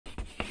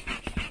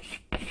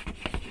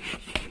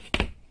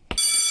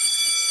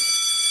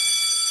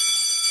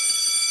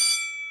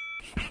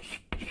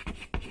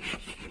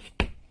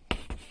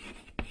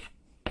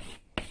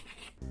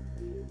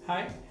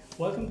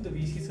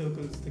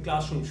VCCircle's The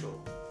Classroom Show.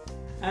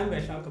 I'm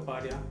Vaishnav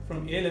Kapadia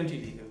from ALMT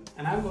Legal,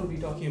 and I'm going to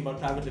be talking about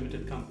private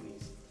limited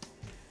companies.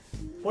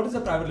 What is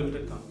a private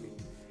limited company?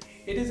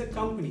 It is a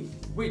company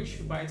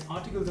which, by its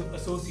articles of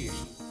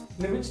association,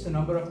 limits the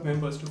number of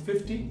members to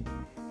 50,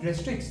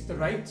 restricts the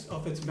rights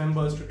of its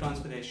members to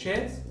transfer their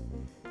shares,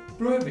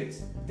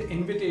 prohibits the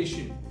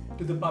invitation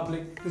to the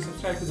public to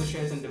subscribe to the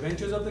shares and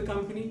debentures of the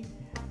company,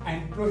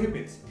 and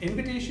prohibits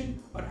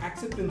invitation or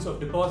acceptance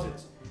of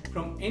deposits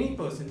from any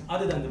person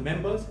other than the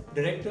members,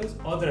 directors,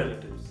 or the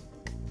relatives.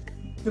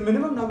 The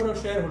minimum number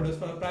of shareholders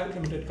for a private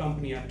limited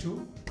company are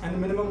 2, and the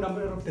minimum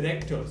number of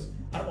directors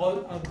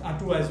are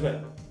 2 as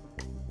well.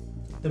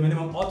 The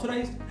minimum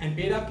authorized and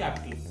paid up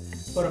capital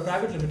for a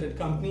private limited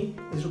company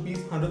is Rs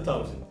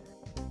 100,000.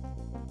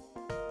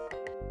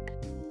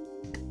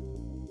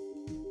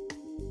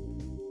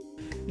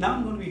 Now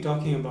I'm going to be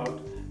talking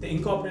about the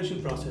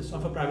incorporation process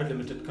of a private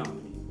limited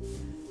company.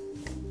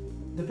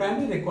 The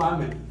primary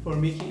requirement for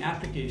making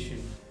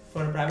application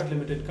for a private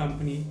limited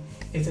company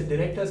is a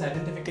director's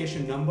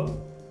identification number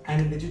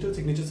and a digital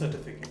signature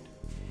certificate.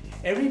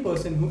 Every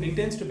person who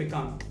intends to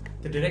become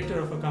the director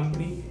of a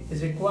company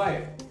is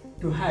required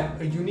to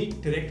have a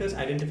unique director's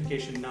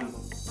identification number.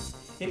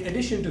 In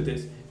addition to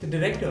this, the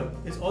director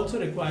is also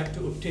required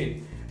to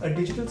obtain a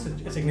digital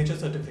signature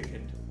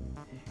certificate.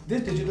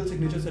 This digital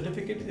signature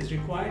certificate is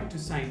required to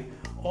sign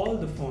all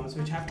the forms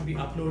which have to be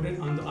uploaded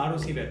on the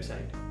ROC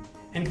website.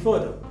 And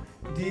further,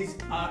 these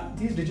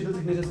digital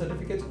signature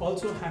certificates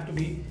also have to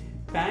be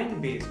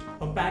PAN based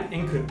or PAN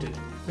encrypted,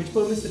 which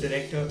permits the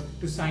director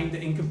to sign the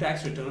income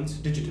tax returns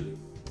digitally.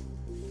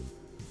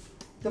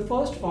 The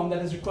first form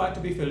that is required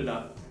to be filled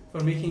up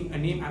for making a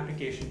name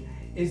application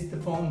is the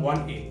Form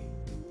 1A.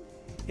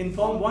 In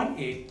Form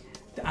 1A,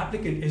 the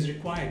applicant is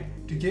required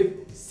to give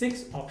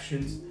 6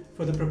 options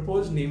for the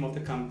proposed name of the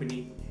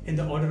company in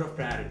the order of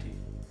priority.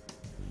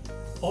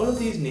 All of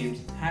these names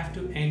have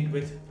to end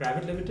with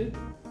private limited.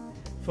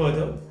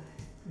 Further,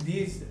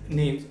 these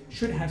names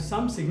should have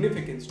some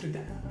significance to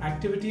the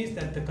activities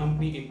that the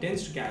company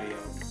intends to carry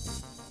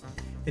out.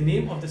 The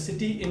name of the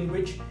city in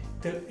which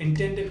the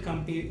intended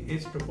company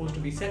is proposed to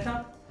be set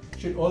up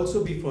should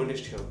also be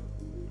furnished here.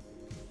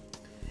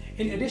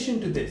 In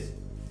addition to this,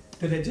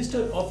 the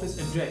registered office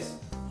address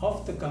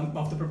of the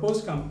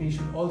proposed company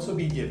should also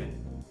be given,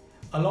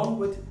 along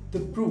with the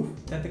proof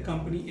that the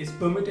company is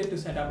permitted to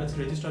set up its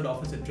registered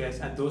office address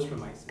at those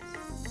premises.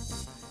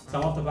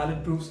 Some of the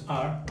valid proofs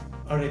are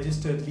a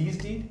registered lease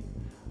deed,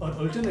 or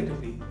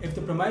alternatively, if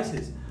the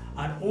premises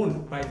are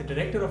owned by the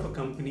director of a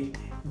company,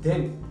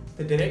 then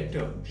the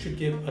director should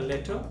give a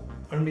letter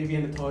or maybe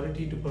an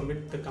authority to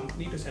permit the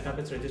company to set up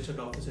its registered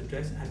office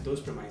address at those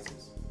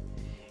premises.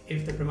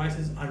 If the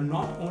premises are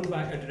not owned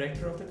by a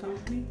director of the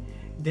company,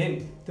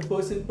 then the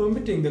person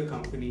permitting the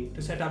company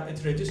to set up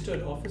its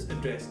registered office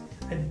address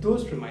at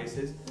those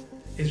premises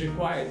is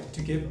required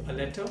to give a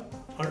letter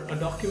or a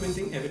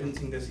documenting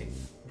evidencing the same.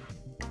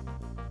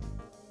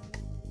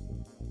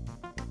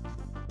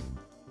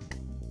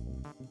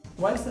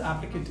 Whilst the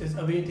applicant is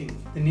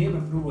awaiting the name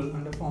approval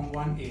under Form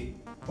 1A,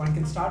 one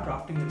can start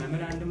drafting the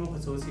Memorandum of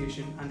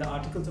Association and the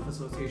Articles of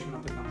Association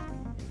of the company.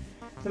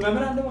 The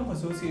Memorandum of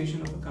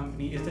Association of a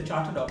company is the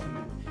charter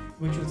document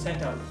which will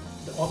set out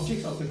the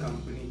objects of the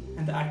company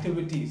and the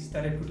activities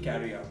that it would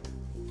carry out.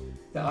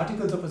 The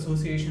Articles of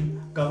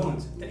Association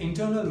governs the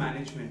internal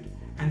management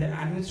and the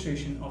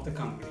administration of the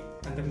company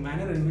and the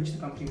manner in which the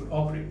company would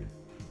operate.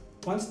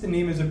 Once the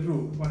name is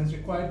approved, one is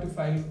required to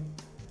file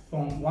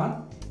Form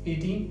 1,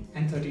 18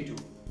 and 32.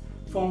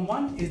 Form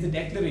 1 is the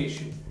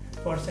declaration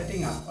for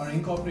setting up or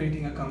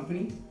incorporating a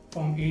company.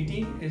 Form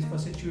 18 is for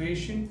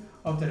situation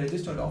of the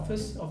registered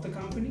office of the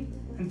company,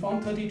 and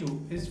Form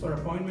 32 is for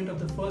appointment of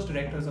the first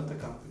directors of the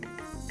company.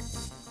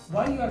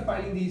 While you are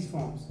filing these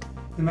forms,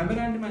 the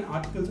Memorandum and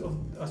Articles of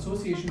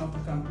Association of the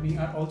company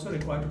are also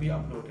required to be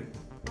uploaded.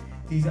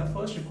 These are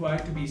first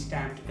required to be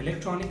stamped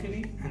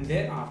electronically and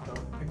thereafter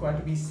required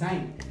to be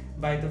signed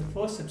by the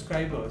first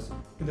subscribers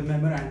to the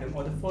memorandum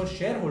or the first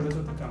shareholders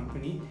of the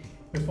company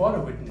before a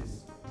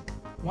witness.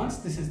 Once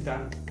this is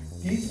done,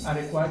 these are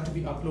required to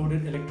be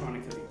uploaded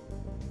electronically.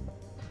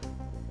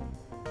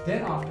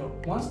 Thereafter,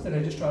 once the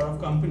Registrar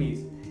of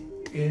Companies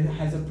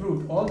has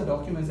approved all the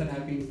documents that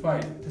have been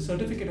filed, the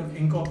Certificate of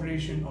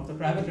Incorporation of the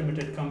private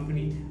limited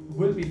company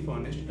will be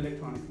furnished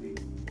electronically.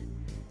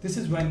 This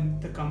is when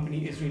the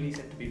company is really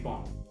set to be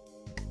born.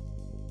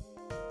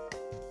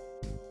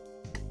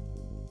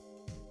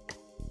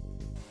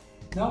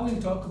 Now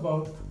we'll talk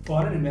about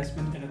foreign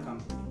investment in a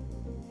company.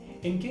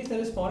 In case there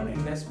is foreign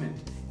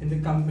investment in the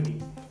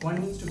company,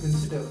 one needs to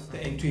consider the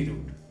entry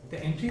route. The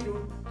entry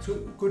route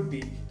could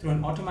be through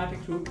an automatic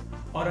route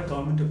or a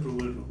government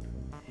approval route.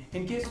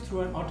 In case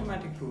through an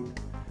automatic route,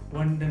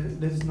 one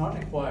is not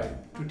required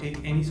to take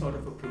any sort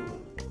of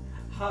approval.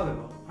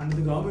 However, under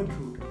the government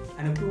route,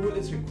 an approval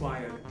is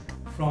required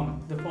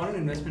from the Foreign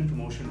Investment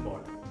Promotion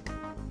Board.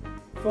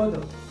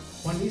 Further,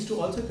 one needs to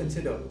also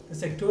consider the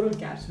sectoral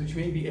caps which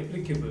may be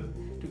applicable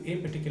to a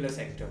particular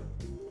sector.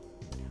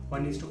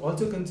 One needs to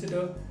also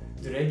consider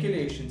the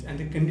regulations and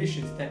the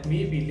conditions that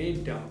may be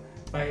laid down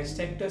by a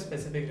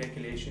sector-specific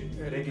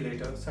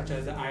regulator such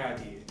as the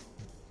IRDA.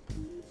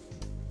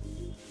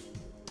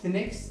 The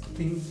next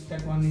thing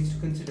that one needs to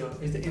consider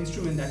is the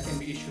instrument that can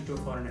be issued to a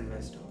foreign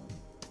investor.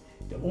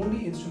 The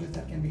only instruments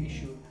that can be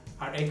issued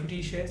are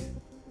equity shares,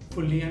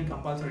 fully and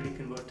compulsorily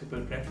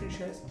convertible preference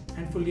shares,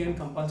 and fully and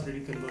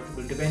compulsorily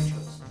convertible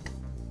debentures.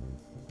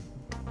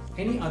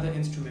 Any other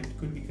instrument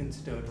could be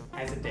considered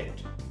as a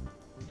debt.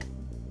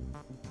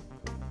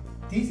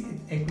 These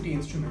equity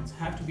instruments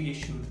have to be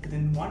issued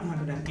within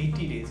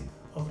 180 days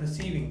of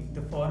receiving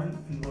the foreign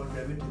inward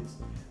remittance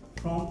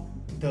from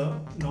the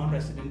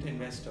non-resident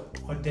investor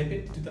or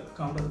debit to the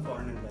account of the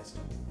foreign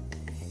investor.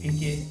 In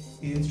case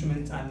these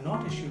instruments are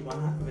not issued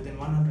within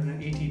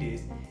 180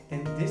 days,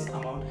 then this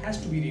amount has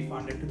to be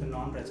refunded to the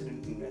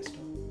non-resident investor.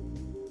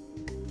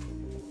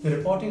 The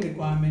reporting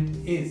requirement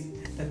is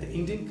that the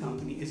Indian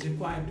company is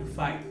required to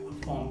file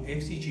a form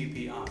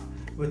FCGPR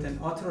with an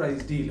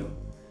authorized dealer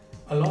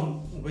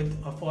along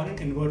with a foreign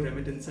inward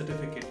remittance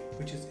certificate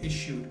which is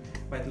issued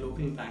by the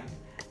local bank,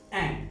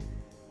 and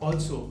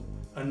also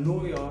a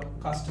Know Your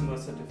Customer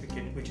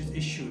certificate which is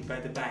issued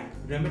by the bank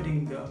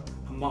remitting the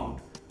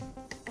amount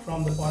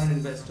from the foreign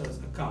investor's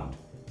account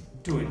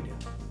to India.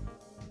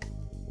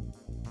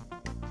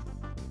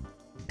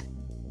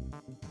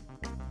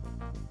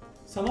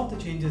 Some of the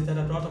changes that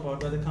are brought about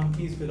by the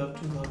Companies Bill of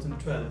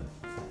 2012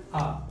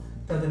 are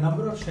that the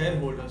number of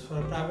shareholders for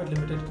a private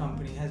limited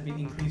company has been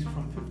increased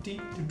from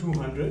 50 to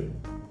 200.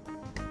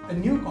 A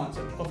new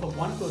concept of a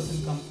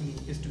one-person company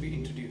is to be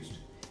introduced.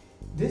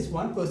 This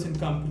one-person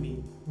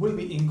company will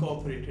be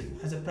incorporated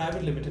as a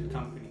private limited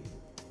company.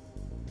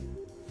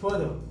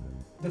 Further,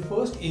 the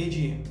first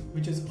AGM,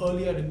 which is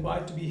earlier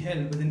required to be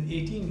held within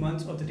 18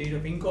 months of the date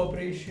of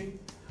incorporation,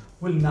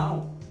 will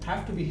now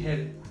have to be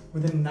held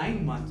within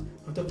 9 months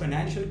of the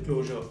financial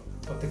closure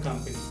of the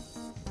company.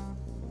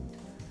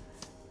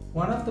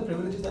 One of the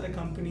privileges that a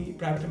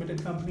private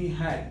limited company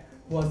had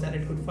was that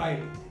it could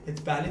file its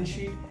balance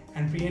sheet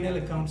and P&L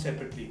account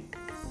separately.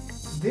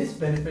 This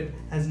benefit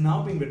has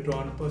now been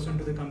withdrawn pursuant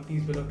to the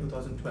Companies Bill of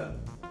 2012.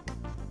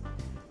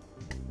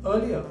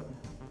 Earlier,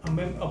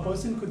 a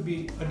person could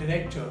be a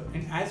director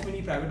in as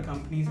many private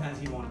companies as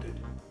he wanted,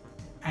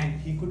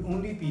 and he could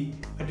only be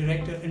a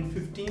director in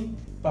 15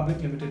 public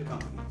limited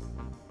companies.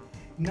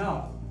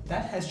 Now,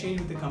 that has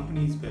changed with the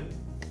Companies Bill.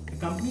 The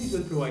Companies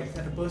Bill provides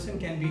that a person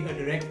can be a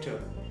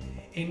director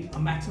in a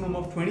maximum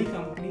of 20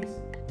 companies,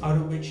 out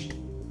of which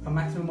a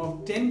maximum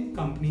of 10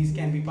 companies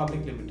can be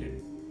public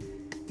limited.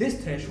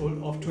 This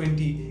threshold of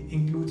 20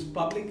 includes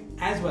public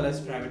as well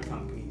as private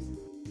companies.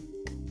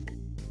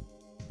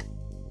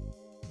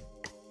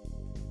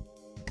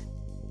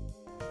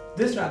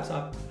 This wraps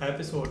up our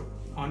episode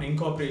on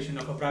incorporation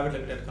of a private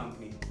limited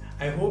company.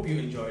 I hope you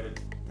enjoyed it.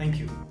 Thank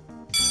you.